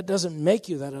 that doesn't make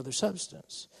you that other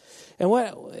substance.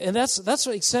 And that's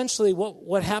essentially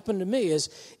what happened to me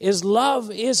is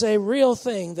love is a real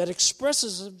thing that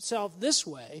expresses itself this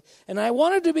way, and I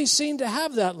wanted to be seen to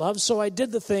have that love, so I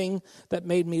did the thing that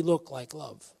made me look like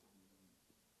love.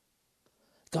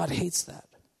 God hates that.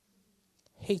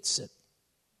 Hates it.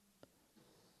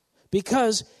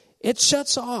 Because it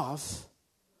shuts off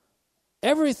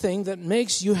everything that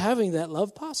makes you having that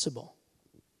love possible.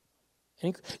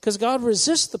 Because God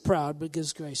resists the proud but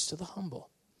gives grace to the humble.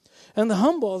 And the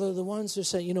humble are the ones who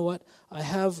say, you know what, I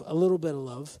have a little bit of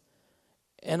love,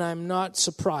 and I'm not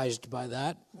surprised by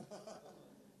that,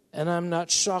 and I'm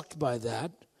not shocked by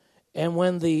that. And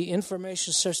when the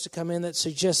information starts to come in that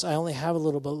suggests I only have a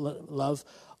little bit of love,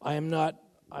 I'm not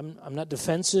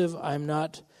defensive. I'm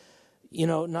not,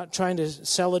 not trying to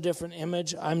sell a different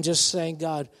image. I'm just saying,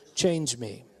 God, change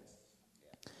me.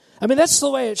 That's the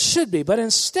way it should be. But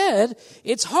instead,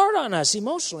 it's hard on us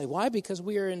emotionally. Why? Because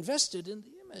we are invested in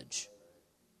the image.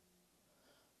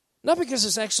 Not because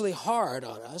it's actually hard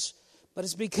on us, but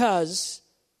it's because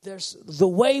there's the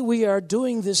way we are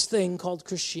doing this thing called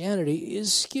Christianity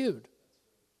is skewed.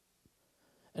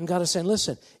 And God is saying,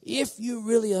 listen, if you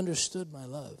really understood my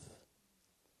love,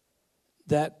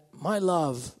 that my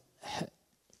love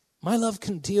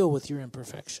can deal with your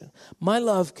imperfection. My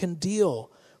love can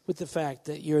deal with the fact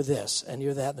that you're this and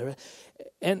you're that.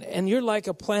 And you're like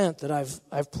a plant that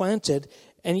I've planted.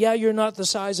 And yeah, you're not the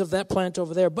size of that plant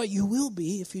over there, but you will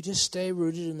be if you just stay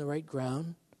rooted in the right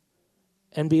ground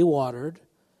and be watered.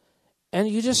 And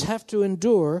you just have to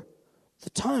endure the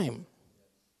time.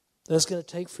 that's going to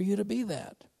take for you to be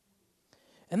that.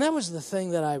 And that was the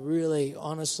thing that I really,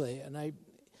 honestly,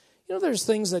 there's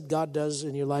things that God does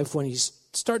in your life when He's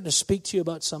starting to speak to you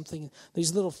about something,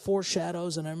 these little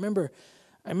foreshadows. And I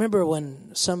remember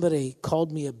when somebody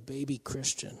called me a baby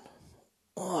Christian.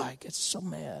 Oh, I get so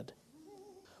mad.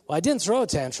 Well, I didn't throw a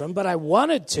tantrum, but I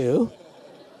wanted to,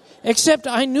 except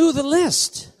I knew the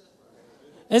list.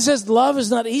 It says love is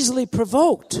not easily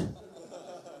provoked.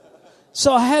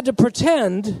 So I had to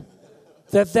pretend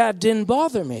that didn't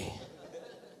bother me.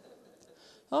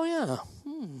 Oh, yeah.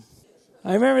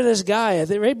 I remember this guy,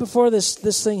 right before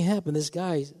this thing happened, this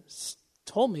guy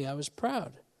told me I was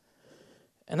proud.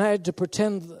 And I had to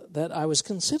pretend that I was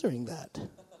considering that,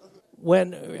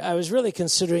 when I was really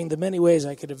considering the many ways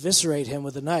I could eviscerate him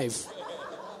with a knife.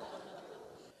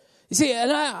 You see,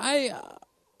 and I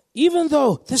even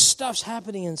though this stuff's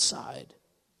happening inside,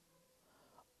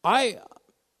 I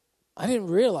didn't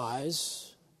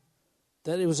realize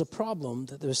that it was a problem,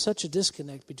 that there was such a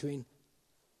disconnect between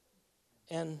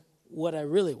and what I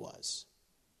really was.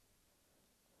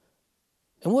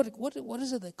 And what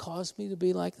is it that caused me to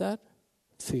be like that?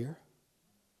 Fear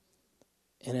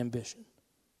and ambition.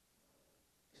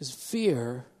 Because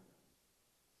fear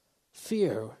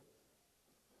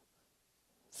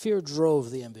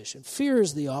drove the ambition. Fear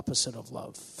is the opposite of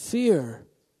love. Fear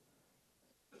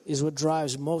is what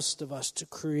drives most of us to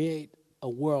create a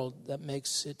world that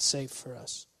makes it safe for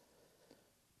us.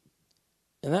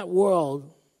 And that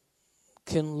world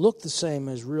can look the same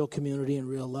as real community and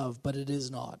real love, but it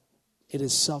is not. It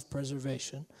is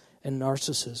self-preservation and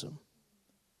narcissism,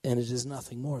 and it is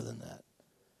nothing more than that.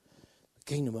 The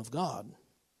kingdom of God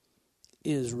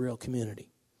is real community.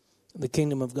 The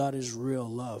kingdom of God is real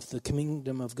love. The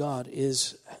kingdom of God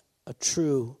is a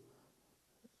true,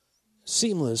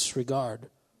 seamless regard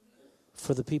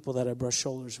for the people that I brush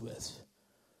shoulders with.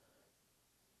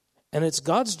 And it's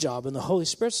God's job and the Holy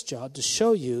Spirit's job to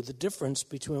show you the difference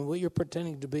between what you're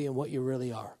pretending to be and what you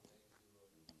really are.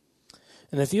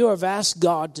 And if you have asked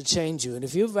God to change you, and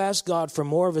if you've asked God for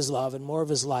more of His love and more of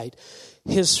His light,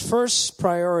 His first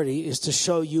priority is to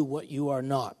show you what you are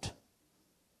not.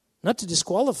 Not to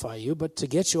disqualify you, but to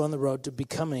get you on the road to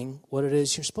becoming what it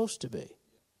is you're supposed to be.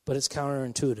 But it's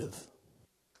counterintuitive.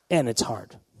 And it's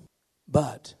hard.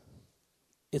 But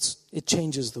it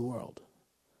changes the world.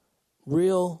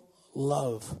 Real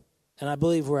love. And I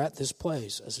believe we're at this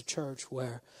place as a church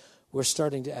where we're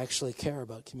starting to actually care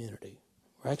about community.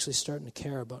 We're actually starting to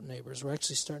care about neighbors. We're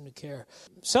actually starting to care.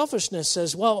 Selfishness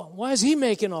says, well, why is he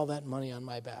making all that money on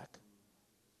my back?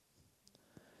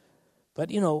 But,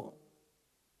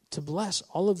 to bless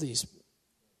all of these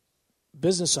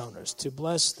business owners, to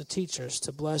bless the teachers,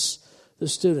 to bless the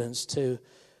students, it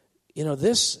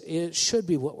should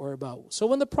be what we're about. So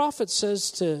when the prophet says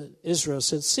to Israel,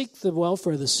 seek the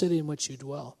welfare of the city in which you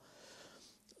dwell,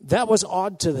 that was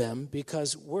odd to them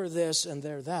because we're this and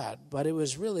they're that. But it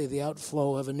was really the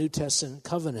outflow of a New Testament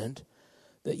covenant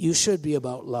that you should be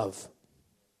about love.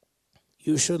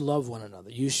 You should love one another.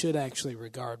 You should actually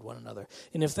regard one another.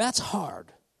 And if that's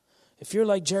hard, if you're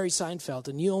like Jerry Seinfeld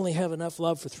and you only have enough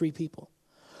love for 3 people,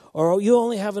 or you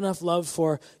only have enough love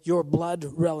for your blood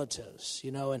relatives,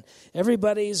 and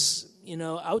everybody's,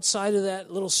 outside of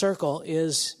that little circle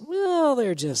is, well,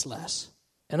 they're just less.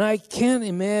 And I can't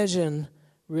imagine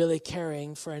really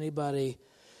caring for anybody.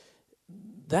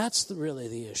 That's really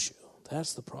the issue.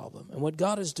 That's the problem. And what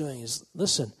God is doing is,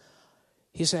 listen,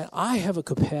 He's saying, I have a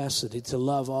capacity to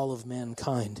love all of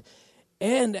mankind.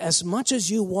 And as much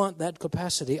as you want that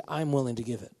capacity, I'm willing to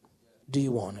give it. Do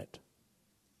you want it?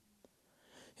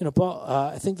 Paul,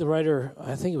 I think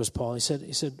it was Paul, he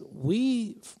said,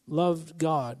 we loved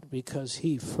God because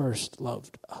He first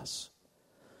loved us.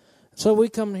 So we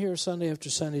come here Sunday after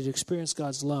Sunday to experience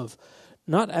God's love,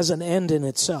 not as an end in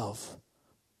itself,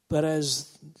 but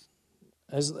as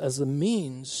the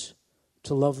means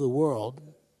to love the world,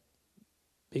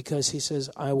 because He says,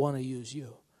 I want to use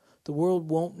you. The world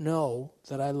won't know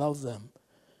that I love them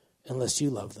unless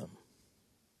you love them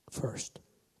first.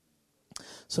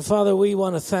 So, Father, we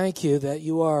want to thank you that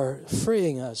you are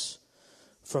freeing us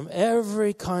from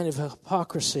every kind of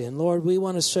hypocrisy. And, Lord, we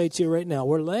want to say to you right now,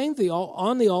 we're laying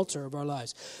on the altar of our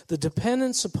lives the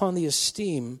dependence upon the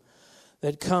esteem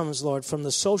that comes, Lord, from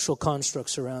the social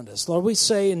constructs around us. Lord, we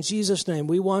say in Jesus' name,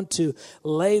 we want to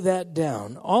lay that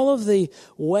down. All of the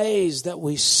ways that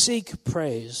we seek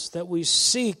praise, that we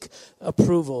seek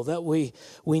approval, that we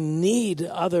need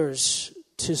others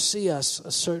to see us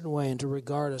a certain way and to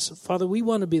regard us. Father, we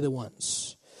want to be the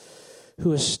ones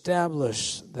who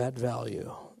establish that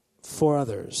value for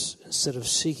others instead of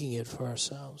seeking it for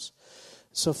ourselves.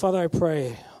 So, Father, I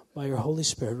pray by your Holy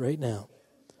Spirit right now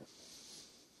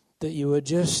that you would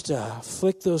just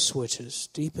flick those switches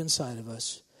deep inside of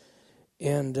us.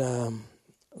 And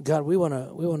God, we want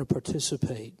to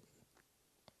participate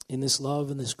in this love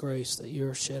and this grace that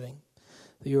you're shedding,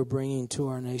 that you're bringing to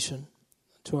our nation,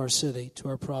 to our city, to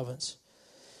our province.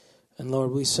 And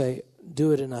Lord, we say,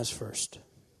 do it in us first.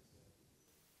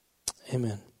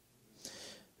 Amen.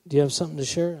 Do you have something to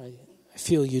share? I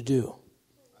feel you do.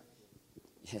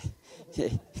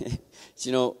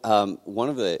 You know, one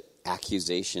of the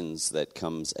accusations that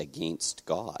comes against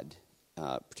God,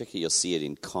 particularly you'll see it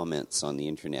in comments on the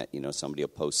internet. You know, somebody will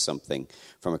post something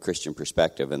from a Christian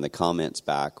perspective, and the comments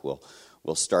back will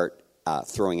start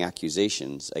throwing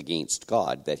accusations against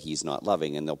God that he's not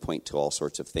loving, and they'll point to all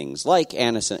sorts of things like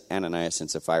Ananias and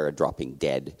Sapphira dropping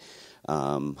dead.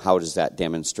 How does that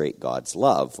demonstrate God's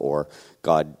love? Or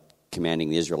God commanding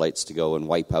the Israelites to go and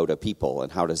wipe out a people,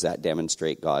 and how does that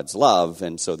demonstrate God's love?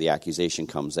 And so the accusation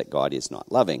comes that God is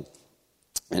not loving.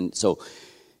 And so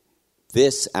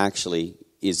this actually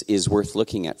is worth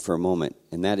looking at for a moment,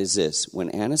 and that is this. When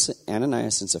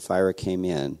Ananias and Sapphira came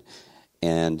in,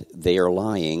 and they are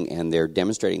lying, and they're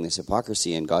demonstrating this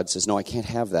hypocrisy, and God says, no, I can't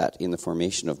have that in the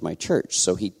formation of my church.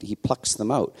 So he plucks them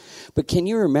out. But can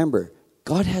you remember,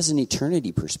 God has an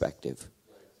eternity perspective.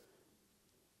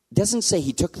 It doesn't say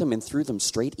he took them and threw them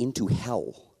straight into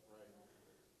hell.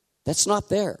 That's not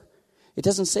there. It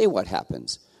doesn't say what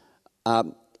happens.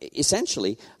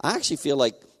 Essentially, I actually feel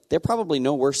like they're probably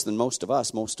no worse than most of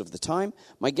us most of the time.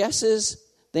 My guess is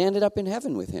they ended up in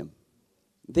heaven with him.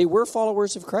 They were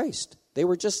followers of Christ. They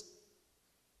were just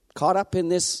caught up in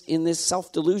this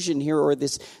self-delusion here, or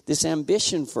this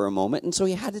ambition for a moment, and so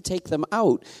he had to take them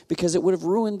out because it would have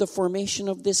ruined the formation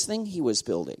of this thing he was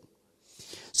building.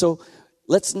 So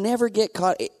let's never get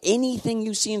caught. Anything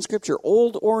you see in Scripture,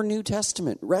 Old or New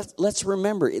Testament, let's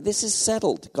remember, this is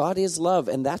settled. God is love,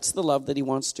 and that's the love that he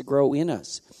wants to grow in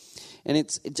us. And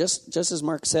it's just as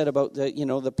Mark said about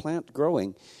the plant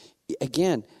growing.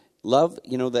 Again, love,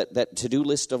 that to-do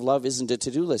list of love isn't a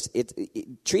to-do list.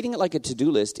 Treating it like a to-do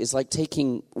list is like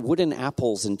taking wooden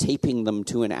apples and taping them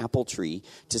to an apple tree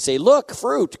to say, look,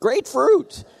 fruit, great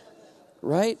fruit,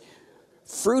 right?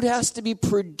 Fruit has to be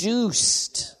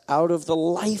produced out of the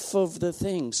life of the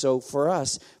thing. So for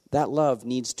us, that love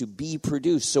needs to be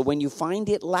produced. So when you find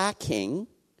it lacking,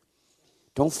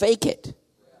 don't fake it.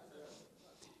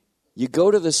 You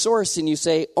go to the source and you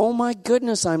say, oh my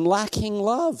goodness, I'm lacking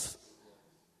love.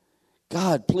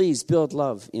 God, please build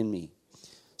love in me.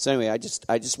 So anyway, I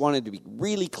just wanted to be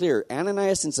really clear.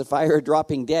 Ananias and Sapphira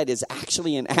dropping dead is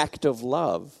actually an act of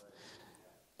love.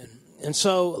 And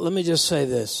so let me just say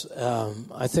this.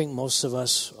 I think most of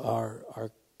us are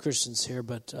Christians here,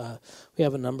 but we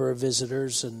have a number of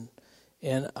visitors. And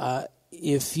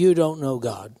if you don't know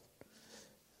God,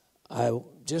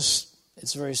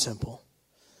 it's very simple.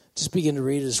 Just begin to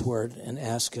read his word and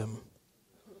ask him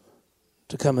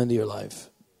to come into your life.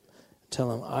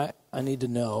 Tell him, I need to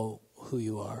know who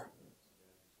you are.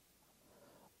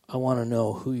 I want to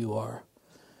know who you are.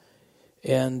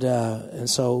 And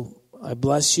so I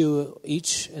bless you,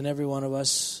 each and every one of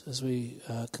us, as we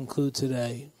conclude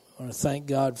today. I want to thank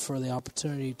God for the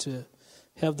opportunity to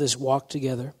have this walk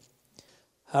together.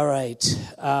 All right.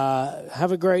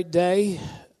 Have a great day.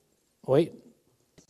 Wait.